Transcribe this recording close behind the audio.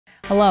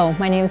Hello,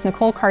 my name is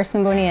Nicole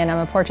Carson Bonilla and I'm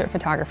a portrait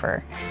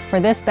photographer. For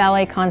this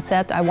ballet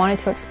concept, I wanted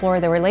to explore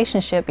the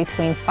relationship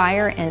between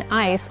fire and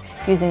ice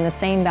using the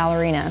same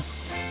ballerina.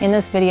 In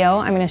this video,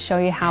 I'm going to show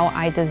you how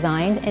I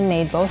designed and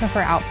made both of her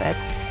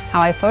outfits,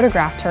 how I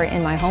photographed her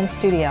in my home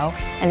studio,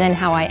 and then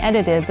how I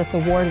edited this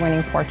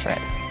award-winning portrait.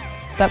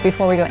 But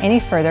before we go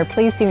any further,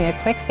 please do me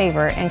a quick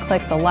favor and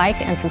click the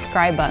like and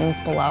subscribe buttons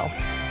below.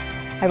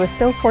 I was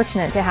so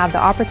fortunate to have the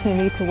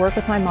opportunity to work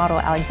with my model,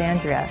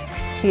 Alexandria.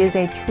 She is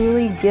a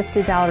truly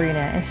gifted ballerina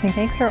and she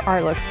makes her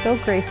art look so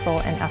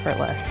graceful and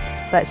effortless.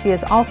 But she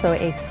is also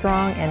a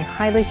strong and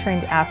highly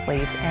trained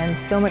athlete and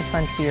so much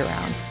fun to be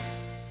around.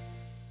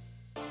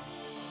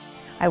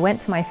 I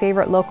went to my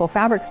favorite local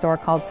fabric store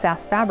called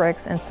Sass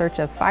Fabrics in search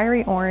of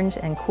fiery orange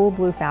and cool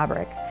blue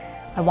fabric.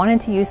 I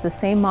wanted to use the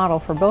same model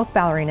for both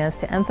ballerinas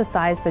to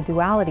emphasize the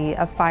duality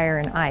of fire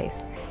and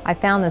ice. I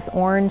found this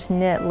orange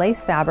knit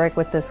lace fabric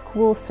with this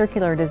cool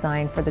circular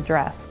design for the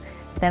dress.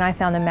 Then I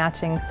found a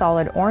matching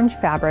solid orange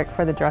fabric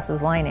for the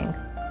dress's lining.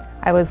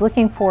 I was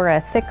looking for a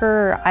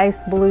thicker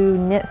ice blue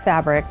knit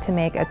fabric to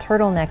make a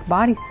turtleneck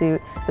bodysuit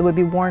that would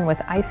be worn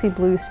with icy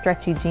blue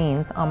stretchy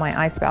jeans on my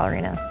ice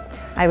ballerina.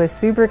 I was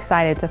super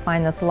excited to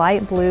find this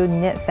light blue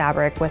knit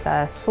fabric with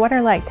a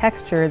sweater-like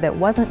texture that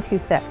wasn't too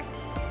thick.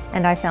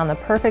 And I found the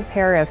perfect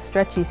pair of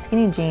stretchy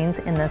skinny jeans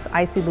in this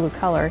icy blue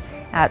color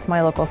at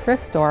my local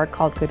thrift store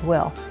called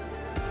Goodwill.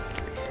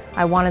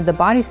 I wanted the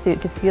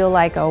bodysuit to feel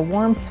like a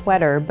warm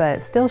sweater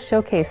but still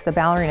showcase the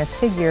ballerina's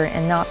figure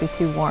and not be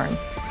too warm.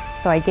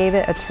 So I gave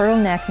it a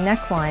turtleneck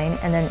neckline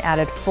and then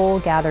added full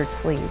gathered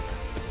sleeves.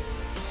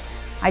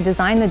 I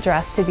designed the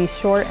dress to be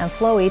short and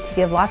flowy to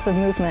give lots of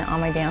movement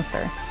on my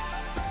dancer.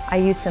 I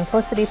used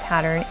Simplicity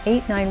pattern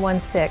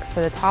 8916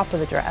 for the top of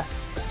the dress.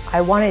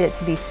 I wanted it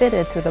to be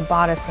fitted through the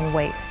bodice and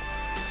waist.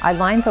 I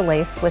lined the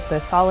lace with the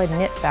solid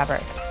knit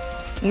fabric.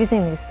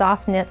 Using these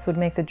soft knits would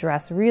make the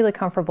dress really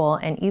comfortable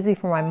and easy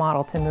for my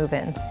model to move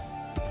in.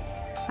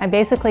 I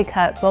basically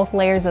cut both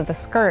layers of the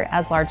skirt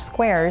as large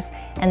squares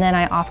and then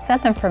I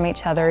offset them from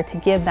each other to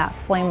give that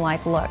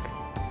flame-like look.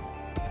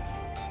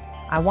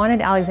 I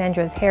wanted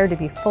Alexandria's hair to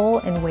be full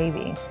and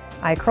wavy.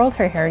 I curled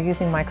her hair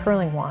using my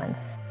curling wand.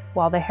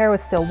 While the hair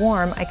was still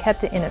warm, I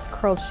kept it in its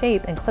curled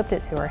shape and clipped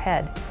it to her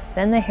head.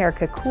 Then the hair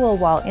could cool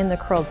while in the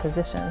curled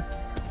position.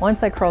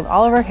 Once I curled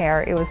all of her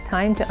hair, it was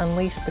time to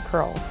unleash the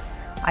curls.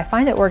 I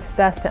find it works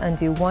best to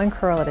undo one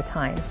curl at a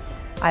time.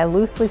 I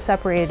loosely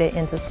separated it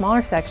into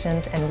smaller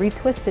sections and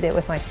retwisted it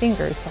with my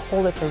fingers to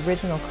hold its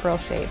original curl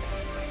shape.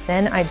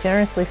 Then I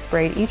generously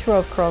sprayed each row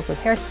of curls with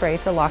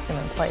hairspray to lock them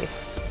in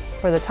place.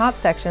 For the top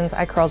sections,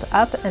 I curled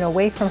up and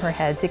away from her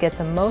head to get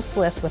the most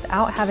lift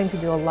without having to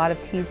do a lot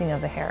of teasing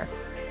of the hair.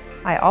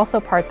 I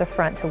also part the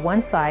front to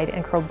one side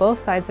and curl both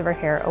sides of her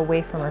hair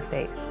away from her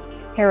face.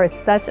 Hair is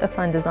such a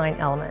fun design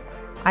element.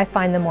 I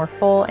find the more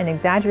full and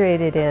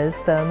exaggerated it is,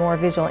 the more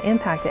visual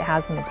impact it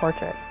has in the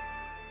portrait.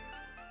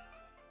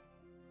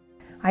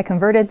 I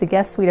converted the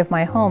guest suite of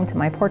my home to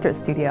my portrait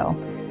studio.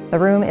 The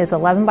room is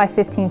 11 by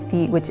 15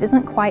 feet, which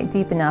isn't quite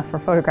deep enough for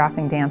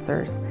photographing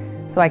dancers.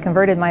 So I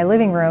converted my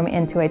living room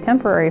into a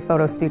temporary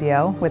photo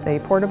studio with a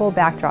portable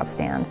backdrop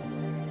stand.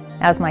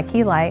 As my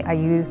key light, I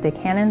used a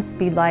Canon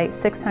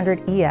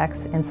EX600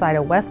 EX inside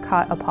a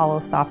Westcott Apollo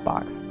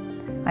softbox.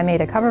 I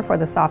made a cover for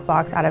the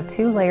softbox out of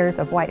 2 layers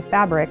of white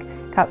fabric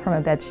cut from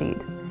a bed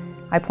sheet.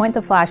 I point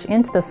the flash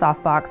into the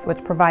softbox,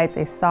 which provides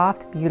a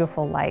soft,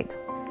 beautiful light.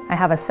 I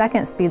have a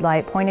second speed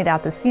light pointed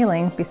at the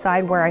ceiling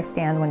beside where I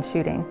stand when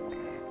shooting.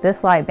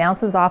 This light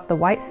bounces off the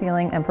white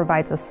ceiling and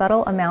provides a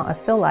subtle amount of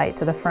fill light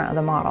to the front of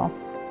the model.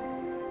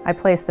 I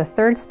placed a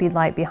third speed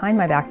light behind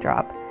my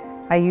backdrop.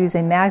 I use a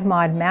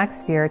Magmod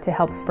MagShere to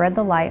help spread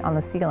the light on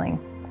the ceiling.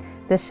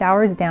 This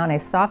showers down a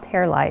soft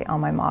hair light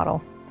on my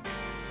model.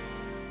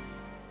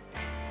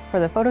 For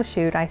the photo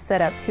shoot, I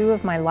set up 2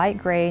 of my light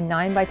gray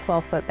 9 by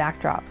 12 foot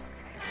backdrops.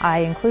 I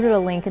included a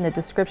link in the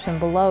description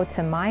below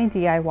to my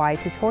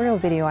DIY tutorial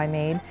video I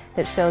made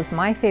that shows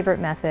my favorite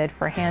method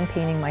for hand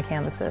painting my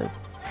canvases.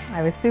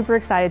 I was super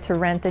excited to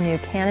rent the new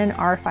Canon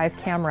R5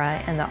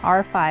 camera and the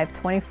R5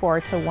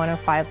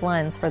 24-105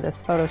 lens for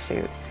this photo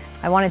shoot.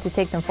 I wanted to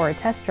take them for a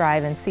test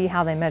drive and see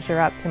how they measure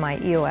up to my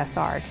EOS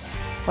R.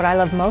 What I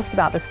love most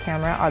about this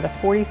camera are the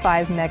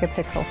 45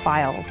 megapixel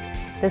files.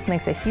 This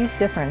makes a huge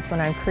difference when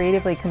I'm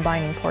creatively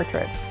combining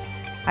portraits.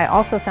 I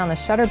also found the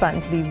shutter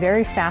button to be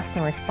very fast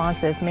and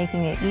responsive,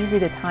 making it easy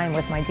to time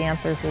with my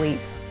dancers'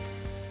 leaps.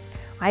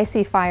 I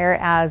see fire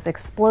as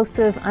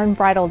explosive,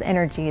 unbridled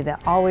energy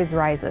that always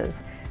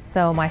rises.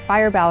 So my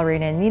fire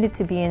ballerina needed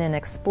to be in an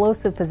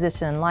explosive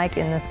position like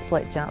in this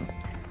split jump.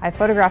 I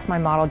photographed my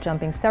model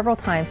jumping several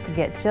times to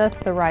get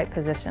just the right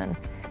position.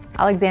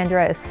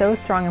 Alexandria is so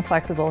strong and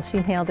flexible,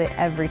 she nailed it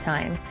every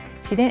time.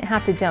 She didn't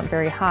have to jump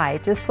very high,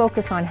 just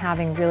focus on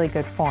having really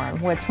good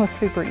form, which was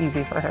super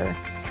easy for her.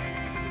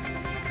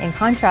 In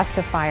contrast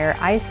to fire,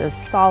 ice is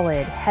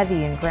solid,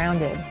 heavy, and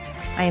grounded.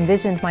 I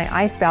envisioned my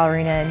ice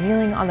ballerina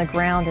kneeling on the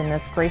ground in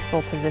this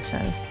graceful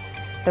position.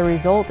 The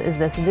result is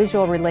this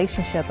visual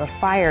relationship of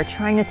fire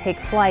trying to take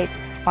flight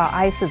while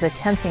ice is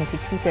attempting to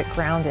keep it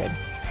grounded.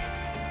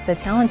 The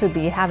challenge would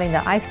be having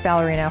the ice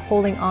ballerina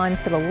holding on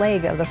to the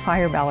leg of the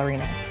fire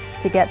ballerina.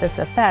 To get this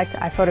effect,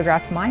 I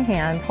photographed my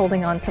hand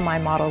holding on to my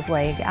model's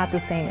leg at the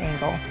same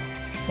angle.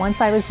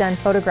 Once I was done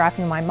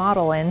photographing my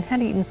model and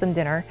had eaten some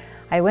dinner,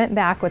 I went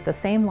back with the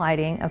same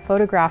lighting and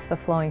photographed the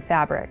flowing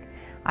fabric.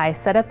 I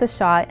set up the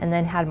shot and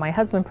then had my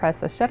husband press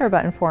the shutter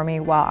button for me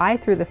while I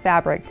threw the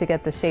fabric to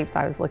get the shapes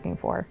I was looking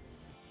for.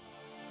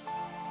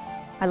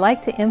 I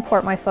like to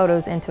import my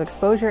photos into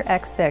Exposure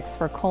X6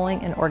 for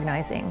culling and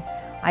organizing.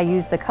 I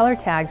use the color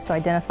tags to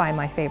identify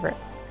my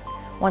favorites.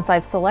 Once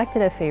I've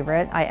selected a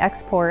favorite, I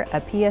export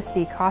a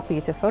PSD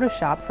copy to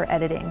Photoshop for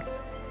editing.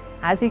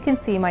 As you can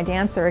see, my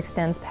dancer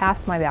extends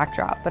past my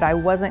backdrop, but I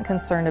wasn't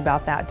concerned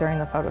about that during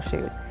the photo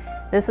shoot.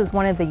 This is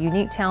one of the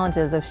unique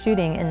challenges of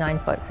shooting in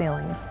 9-foot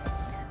ceilings.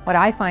 What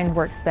I find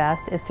works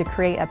best is to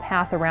create a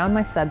path around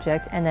my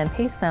subject and then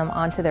paste them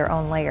onto their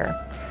own layer.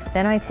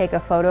 Then I take a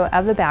photo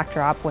of the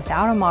backdrop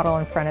without a model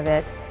in front of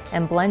it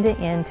and blend it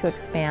in to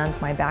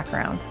expand my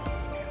background.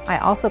 I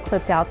also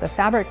clipped out the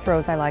fabric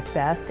throws I liked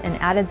best and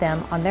added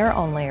them on their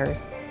own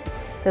layers.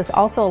 This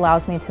also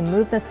allows me to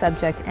move the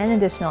subject and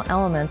additional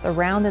elements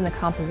around in the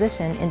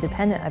composition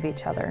independent of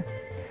each other.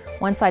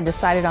 Once I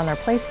decided on their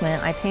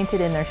placement, I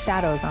painted in their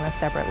shadows on a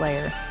separate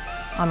layer.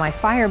 On my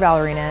fire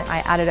ballerina, I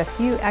added a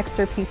few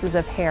extra pieces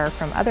of hair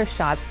from other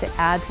shots to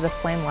add to the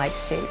flame-like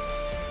shapes.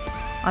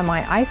 On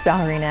my ice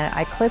ballerina,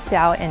 I clipped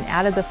out and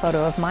added the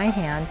photo of my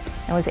hand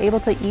and was able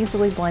to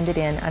easily blend it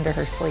in under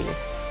her sleeve.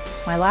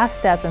 My last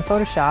step in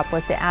Photoshop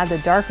was to add the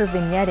darker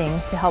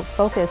vignetting to help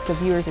focus the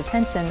viewer's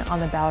attention on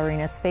the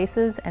ballerina's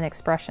faces and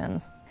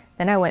expressions.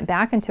 Then I went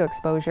back into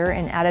Exposure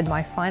and added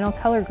my final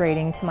color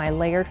grading to my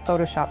layered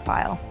Photoshop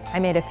file. I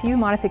made a few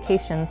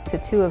modifications to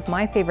two of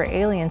my favorite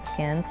alien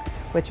skins,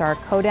 which are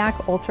Kodak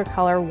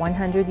Ultracolor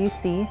 100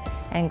 UC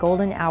and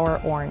Golden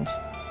Hour Orange.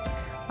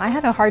 I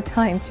had a hard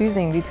time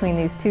choosing between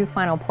these two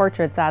final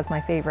portraits as my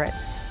favorite.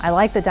 I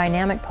like the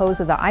dynamic pose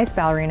of the ice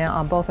ballerina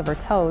on both of her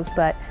toes,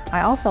 but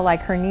I also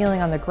like her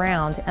kneeling on the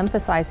ground,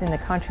 emphasizing the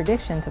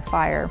contradiction to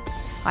fire.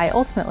 I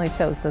ultimately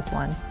chose this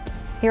one.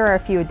 Here are a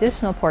few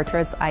additional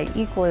portraits I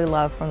equally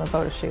love from the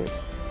photo shoot.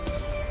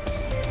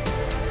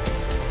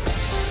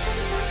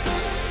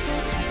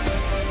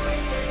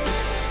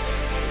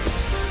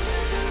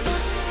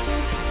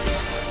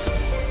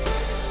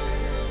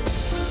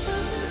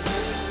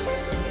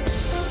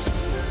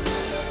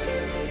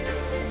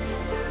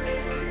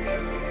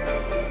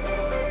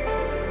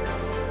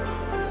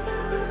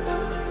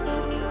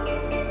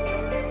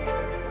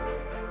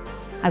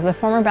 As a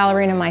former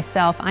ballerina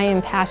myself, I am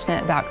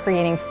passionate about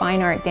creating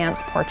fine art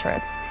dance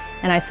portraits,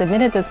 and I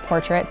submitted this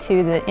portrait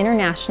to the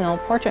International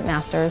Portrait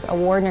Masters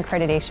Award and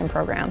Accreditation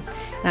Program.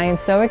 And I am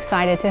so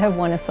excited to have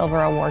won a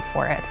silver award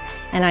for it.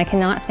 And I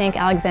cannot thank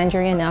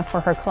Alexandria enough for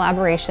her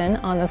collaboration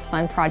on this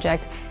fun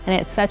project, and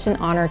it's such an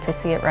honor to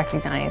see it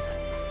recognized.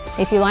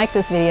 If you like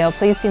this video,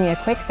 please do me a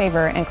quick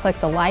favor and click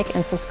the like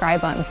and subscribe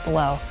buttons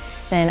below.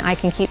 Then I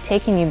can keep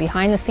taking you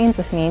behind the scenes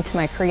with me to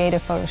my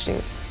creative photo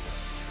shoots.